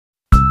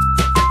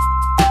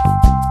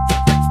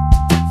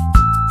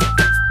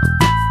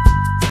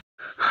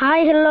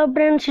Hi hello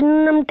friends, ಇನ್ನು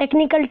ನಮ್ಮ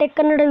technical tech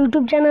Kannada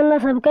YouTube ಚಾನಲ್ನ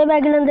ಸಬ್ಸ್ಕ್ರೈಬ್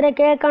ಆಗಿಲ್ಲ ಅಂದರೆ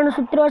ಕೆಳಗೆ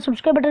ಕಾಣಿಸುತ್ತಿರುವ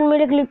ಸಬ್ಸ್ಕ್ರೈಬ್ ಬಟನ್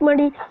ಮೇಲೆ ಕ್ಲಿಕ್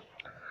ಮಾಡಿ.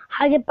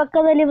 ಹಾಗೆ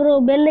ಪಕ್ಕದಲ್ಲಿ ಬರೋ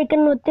ಬೆಲ್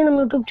ಐಕನ್ ಒತ್ತಿ ನಮ್ಮ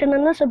ಯೂಟ್ಯೂಬ್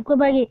ಚಾನಲ್ನ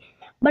ಸಬ್ಸ್ಕ್ರೈಬ್ ಆಗಿ.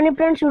 ಬನ್ನಿ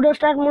ಫ್ರೆಂಡ್ಸ್, ವಿಡಿಯೋ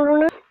ಸ್ಟಾರ್ಟ್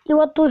ಮಾಡೋಣ.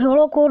 ಇವತ್ತು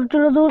ಹೇಳೋಕೆ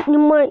ಹೊರಟಿರೋದು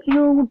ನಿಮ್ಮ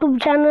ಯೂಟ್ಯೂಬ್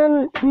ಚಾನಲ್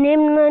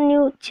ನೇಮ್ನ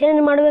ನೀವು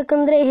ಚೇಂಜ್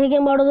ಮಾಡಬೇಕಂದ್ರೆ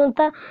ಹೇಗೆ ಮಾಡೋದು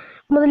ಅಂತ.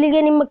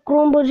 ಮೊದಲಿಗೆ ನಿಮ್ಮ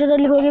ಕ್ರೋಮ್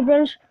ಬ್ರೌಸರಲ್ಲಿ ಹೋಗಿ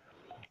ಫ್ರೆಂಡ್ಸ್.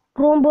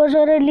 ಕ್ರೋಮ್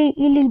ಬ್ರೌಸರಲ್ಲಿ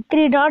ಇಲ್ಲಿ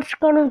 3 ಡಾಟ್ಸ್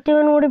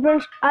ಕಾಣುತ್ತೇವೆ ನೋಡಿ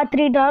ಫ್ರೆಂಡ್ಸ್. ಆ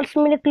 3 ಡಾಟ್ಸ್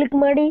ಮೇಲೆ ಕ್ಲಿಕ್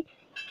ಮಾಡಿ.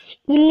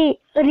 ಇಲ್ಲಿ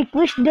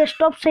ರಿಕ್ವೆಸ್ಟ್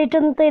ಡೆಸ್ಕ್ಟಾಪ್ ಸೈಟ್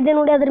ಅಂತ ಇದೆ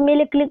ನೋಡಿ, ಅದರ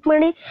ಮೇಲೆ ಕ್ಲಿಕ್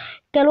ಮಾಡಿ.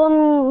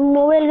 ಕೆಲವೊಂದು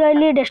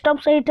ಮೊಬೈಲ್ಗಳಲ್ಲಿ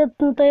ಡೆಸ್ಕ್ಟಾಪ್ ಸೈಟ್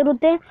ಅಂತ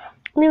ಇರುತ್ತೆ.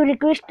 ನೀವು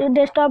ರಿಕ್ವೆಸ್ಟ್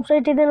ಡೆಸ್ಕ್ಟಾಪ್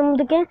ಸೈಟ್ ಇದೆ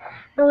ನಮ್ಮದಕ್ಕೆ,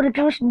 ನಾವು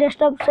ರಿಕ್ವೆಸ್ಟ್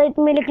ಡೆಸ್ಕ್ಟಾಪ್ ಸೈಟ್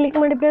ಮೇಲೆ ಕ್ಲಿಕ್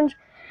ಮಾಡಿ ಫ್ರೆಂಡ್ಸ್.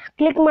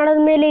 ಕ್ಲಿಕ್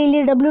ಮಾಡಿದ್ಮೇಲೆ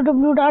ಇಲ್ಲಿ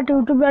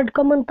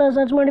www.youtube.com ಅಂತ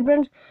ಸರ್ಚ್ ಮಾಡಿ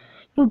ಫ್ರೆಂಡ್ಸ್.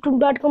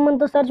 youtube.com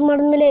ಅಂತ ಸರ್ಚ್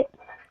ಮಾಡಿದ್ಮೇಲೆ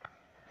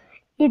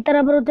ಈ ಥರ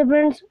ಬರುತ್ತೆ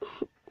ಫ್ರೆಂಡ್ಸ್.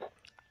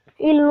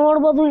 ಇಲ್ಲಿ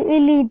ನೋಡ್ಬೋದು,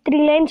 ಇಲ್ಲಿ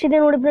 3 ಲೈನ್ಸ್ ಇದೆ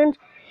ನೋಡಿ ಫ್ರೆಂಡ್ಸ್.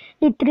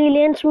 ಈ 3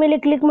 ಲೈನ್ಸ್ ಮೇಲೆ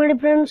ಕ್ಲಿಕ್ ಮಾಡಿ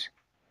ಫ್ರೆಂಡ್ಸ್.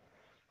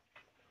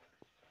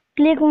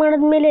 ಕ್ಲಿಕ್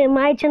ಮಾಡಿದ್ಮೇಲೆ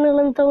ಮೈ ಚಾನಲ್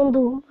ಅಂತ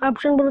ಒಂದು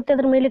ಆಪ್ಷನ್ ಬರುತ್ತೆ,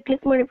 ಅದ್ರ ಮೇಲೆ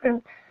ಕ್ಲಿಕ್ ಮಾಡಿ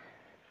ಫ್ರೆಂಡ್ಸ್.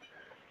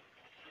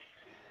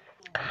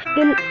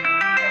 ಇಲ್ಲಿ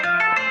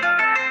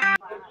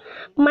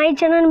ಮೈ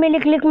ಚಾನಲ್ ಮೇಲೆ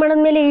ಕ್ಲಿಕ್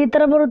ಮಾಡಿದ್ಮೇಲೆ ಈ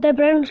ಥರ ಬರುತ್ತೆ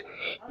ಫ್ರೆಂಡ್ಸ್.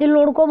 ಇಲ್ಲಿ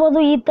ನೋಡ್ಕೋಬೋದು,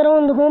 ಈ ಥರ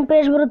ಒಂದು ಹೋಮ್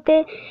ಪೇಜ್ ಬರುತ್ತೆ.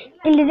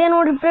 ಇಲ್ಲಿದೆ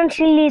ನೋಡಿ ಫ್ರೆಂಡ್ಸ್,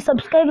 ಇಲ್ಲಿ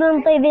ಸಬ್ಸ್ಕ್ರೈಬರ್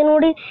ಅಂತ ಇದೆ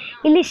ನೋಡಿ.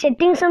 ಇಲ್ಲಿ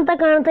ಸೆಟ್ಟಿಂಗ್ಸ್ ಅಂತ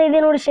ಕಾಣ್ತಾ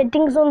ಇದೆ ನೋಡಿ,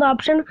 ಸೆಟ್ಟಿಂಗ್ಸ್ ಒಂದು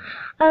ಆಪ್ಷನ್.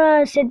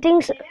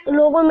 ಸೆಟ್ಟಿಂಗ್ಸ್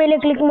ಲೋಗೋ ಮೇಲೆ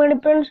ಕ್ಲಿಕ್ ಮಾಡಿ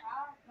ಫ್ರೆಂಡ್ಸ್.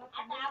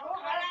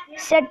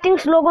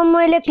 ಸೆಟ್ಟಿಂಗ್ಸ್ ಲೋಗೋ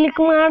ಮೇಲೆ ಕ್ಲಿಕ್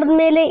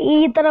ಮಾಡಿದ್ಮೇಲೆ ಈ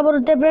ಥರ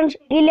ಬರುತ್ತೆ ಫ್ರೆಂಡ್ಸ್.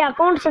 ಇಲ್ಲಿ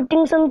ಅಕೌಂಟ್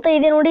ಸೆಟ್ಟಿಂಗ್ಸ್ ಅಂತ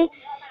ಇದೆ ನೋಡಿ,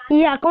 ಈ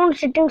ಅಕೌಂಟ್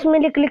ಸೆಟ್ಟಿಂಗ್ಸ್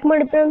ಮೇಲೆ ಕ್ಲಿಕ್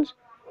ಮಾಡಿ ಫ್ರೆಂಡ್ಸ್.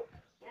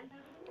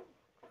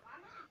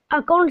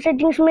 ಅಕೌಂಟ್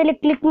ಸೆಟ್ಟಿಂಗ್ಸ್ ಮೇಲೆ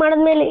ಕ್ಲಿಕ್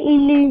ಮಾಡಿದ್ಮೇಲೆ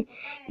ಇಲ್ಲಿ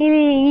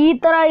ಇಲ್ಲಿ ಈ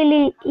ಥರ ಇಲ್ಲಿ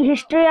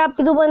ಹಿಸ್ಟ್ರಿ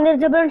ಆ್ಯಪ್ ಇದು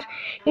ಬಂದಿರುತ್ತೆ ಫ್ರೆಂಡ್ಸ್.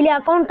 ಇಲ್ಲಿ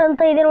ಅಕೌಂಟ್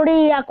ಅಂತ ಇದೆ ನೋಡಿ,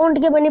 ಈ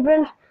ಅಕೌಂಟ್ಗೆ ಬನ್ನಿ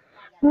ಫ್ರೆಂಡ್ಸ್.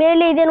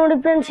 ಮೇಲೆ ಇದೆ ನೋಡಿ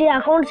ಫ್ರೆಂಡ್ಸ್, ಈ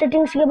ಅಕೌಂಟ್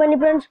ಸೆಟ್ಟಿಂಗ್ಸ್ಗೆ ಬನ್ನಿ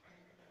ಫ್ರೆಂಡ್ಸ್.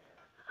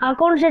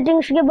 ಅಕೌಂಟ್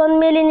ಸೆಟ್ಟಿಂಗ್ಸ್ಗೆ ಬಂದ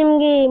ಮೇಲೆ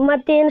ನಿಮಗೆ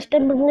ಮತ್ತೆ ಏನು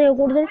ಸ್ಟೆಪ್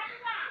ಕೊಡ್ತೀನಿ.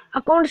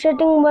 ಅಕೌಂಟ್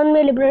ಸೆಟ್ಟಿಂಗ್ ಬಂದ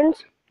ಮೇಲೆ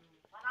ಫ್ರೆಂಡ್ಸ್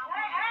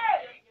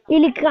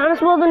ಇಲ್ಲಿ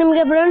ಕಾಣಿಸ್ಬೋದು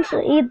ನಿಮಗೆ ಫ್ರೆಂಡ್ಸ್.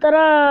 ಈ ಥರ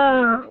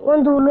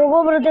ಒಂದು ಲೋಗೋ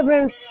ಬರುತ್ತೆ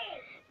ಫ್ರೆಂಡ್ಸ್,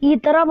 ಈ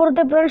ಥರ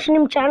ಬರುತ್ತೆ ಫ್ರೆಂಡ್ಸ್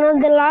ನಿಮ್ಮ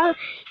ಚಾನಲ್ದೆಲ್ಲ.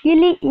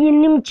 ಇಲ್ಲಿ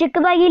ನಿಮ್ಮ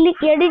ಚಿಕ್ಕದಾಗಿ ಇಲ್ಲಿ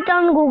ಎಡಿಟ್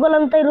ಆನ್ ಗೂಗಲ್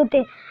ಅಂತ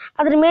ಇರುತ್ತೆ,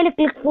 ಅದ್ರ ಮೇಲೆ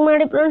ಕ್ಲಿಕ್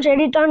ಮಾಡಿ ಫ್ರೆಂಡ್ಸ್.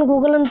 ಎಡಿಟ್ ಆನ್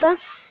ಗೂಗಲ್ ಅಂತ.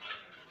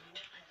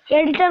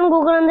 ಎಡಿಟ್ ಆನ್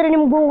ಗೂಗಲ್ ಅಂದರೆ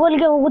ನಿಮ್ಮ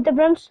ಗೂಗಲ್ಗೆ ಹೋಗುತ್ತೆ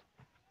ಫ್ರೆಂಡ್ಸ್.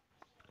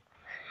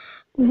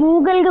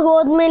 ಗೂಗಲ್ಗೆ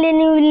ಹೋದ್ಮೇಲೆ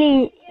ನೀವು ಇಲ್ಲಿ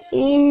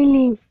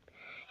ಇಲ್ಲಿ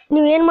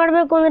ನೀವು ಏನು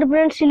ಮಾಡಬೇಕು ಅಂದರೆ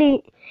ಫ್ರೆಂಡ್ಸ್, ಇಲ್ಲಿ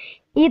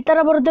ಈ ಥರ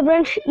ಬರುತ್ತೆ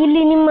ಫ್ರೆಂಡ್ಸ್.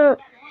 ಇಲ್ಲಿ ನಿಮ್ಮ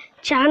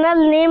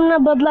ಚಾನಲ್ ನೇಮ್ನ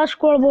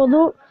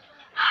ಬದಲಾಯಿಸ್ಕೊಳ್ಬೋದು,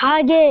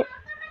 ಹಾಗೆ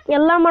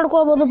ಎಲ್ಲ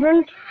ಮಾಡ್ಕೊಳ್ಬೋದು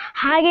ಫ್ರೆಂಡ್ಸ್.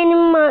 ಹಾಗೆ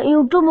ನಿಮ್ಮ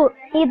ಯೂಟ್ಯೂಬ್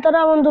ಈ ಥರ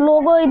ಒಂದು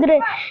ಲೋಗೋ ಇದ್ದರೆ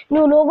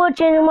ನೀವು ಲೋಗೋ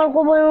ಚೇಂಜ್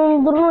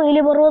ಮಾಡ್ಕೊಬೋದು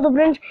ಇಲ್ಲಿ ಬರ್ಬೋದು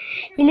ಫ್ರೆಂಡ್ಸ್.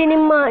 ಇಲ್ಲಿ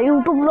ನಿಮ್ಮ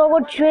ಯೂಟ್ಯೂಬ್ ಲೋಗೋ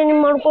ಚೇಂಜ್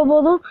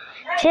ಮಾಡ್ಕೊಬೋದು.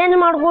 ಚೇಂಜ್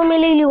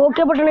ಮಾಡ್ಕೊಂಡ್ಮೇಲೆ ಇಲ್ಲಿ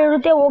ಓಕೆ ಬಟನ್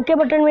ಇರುತ್ತೆ, ಓಕೆ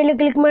ಬಟನ್ ಮೇಲೆ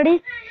ಕ್ಲಿಕ್ ಮಾಡಿ.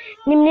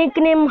 ನಿಮ್ಮ ನಿಕ್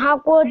ನೇಮ್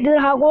ಹಾಕೋದಿದ್ರೆ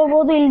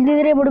ಹಾಕೋಬೋದು,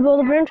 ಇಲ್ದಿದ್ರೆ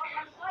ಬಿಡ್ಬೋದು ಫ್ರೆಂಡ್ಸ್.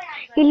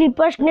 ಇಲ್ಲಿ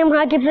ಫಸ್ಟ್ ನೇಮ್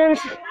ಹಾಕಿ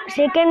ಫ್ರೆಂಡ್ಸ್,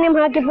 ಸೆಕೆಂಡ್ ನೇಮ್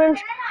ಹಾಕಿ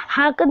ಫ್ರೆಂಡ್ಸ್.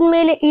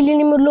 ಹಾಕಿದ್ಮೇಲೆ ಇಲ್ಲಿ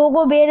ನಿಮ್ಮ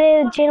ಲೋಗೋ ಬೇರೆ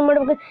ಚೇಂಜ್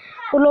ಮಾಡಬೇಕು,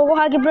 ಲೋಗೋ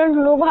ಹಾಕಿ ಫ್ರೆಂಡ್ಸ್.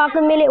 ಲೋಗೋ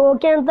ಹಾಕಿದ್ಮೇಲೆ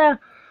ಓಕೆ ಅಂತ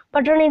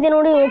ಬಟನ್ ಇದೆ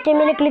ನೋಡಿ, ಓಕೆ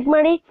ಮೇಲೆ ಕ್ಲಿಕ್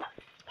ಮಾಡಿ.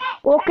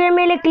 ಓಕೆ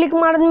ಮೇಲೆ ಕ್ಲಿಕ್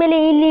ಮಾಡಿದ್ಮೇಲೆ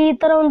ಇಲ್ಲಿ ಈ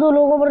ಥರ ಒಂದು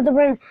ಲೋಗೋ ಬರುತ್ತೆ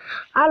ಫ್ರೆಂಡ್ಸ್.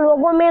 ಆ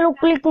ಲೋಗೋ ಮೇಲೂ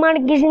ಕ್ಲಿಕ್ ಮಾಡಿ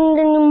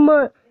ನಿಮ್ಮ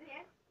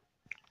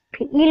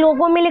ಈ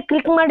ಲೋಗೋ ಮೇಲೆ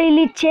ಕ್ಲಿಕ್ ಮಾಡಿ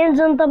ಇಲ್ಲಿ ಚೇಂಜ್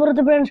ಅಂತ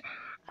ಬರುತ್ತೆ ಫ್ರೆಂಡ್ಸ್.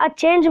 ಆ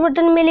ಚೇಂಜ್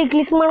ಬಟನ್ ಮೇಲೆ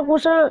ಕ್ಲಿಕ್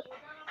ಮಾಡ್ಕೋಸ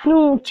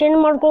ನೀವು ಚೇಂಜ್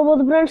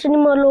ಮಾಡ್ಕೊಳ್ಬೋದು ಫ್ರೆಂಡ್ಸ್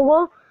ನಿಮ್ಮ ಲೋಗೋ.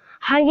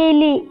 ಹಾಗೆ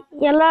ಇಲ್ಲಿ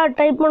ಎಲ್ಲ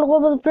ಟೈಪ್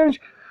ಮಾಡ್ಕೋಬೋದು ಫ್ರೆಂಡ್ಸ್.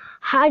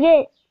 ಹಾಗೆ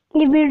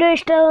ಈ ವಿಡಿಯೋ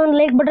ಇಷ್ಟ ಒಂದು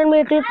ಲೈಕ್ ಬಟನ್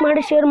ಮೇಲೆ ಕ್ಲಿಕ್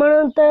ಮಾಡಿ ಶೇರ್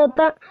ಮಾಡೋಂತ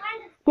ಹೇಳ್ತಾ,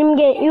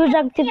 ನಿಮಗೆ ಯೂಸ್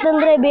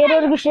ಆಗ್ತಿತ್ತಂದರೆ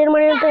ಬೇರೆಯವ್ರಿಗೂ ಶೇರ್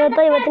ಮಾಡಿ ಅಂತ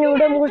ಹೇಳ್ತಾ ಇವತ್ತಿನ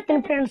ವಿಡಿಯೋ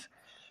ಮುಗಿಸ್ತೀನಿ friends.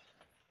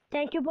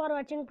 Thank you for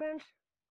watching friends.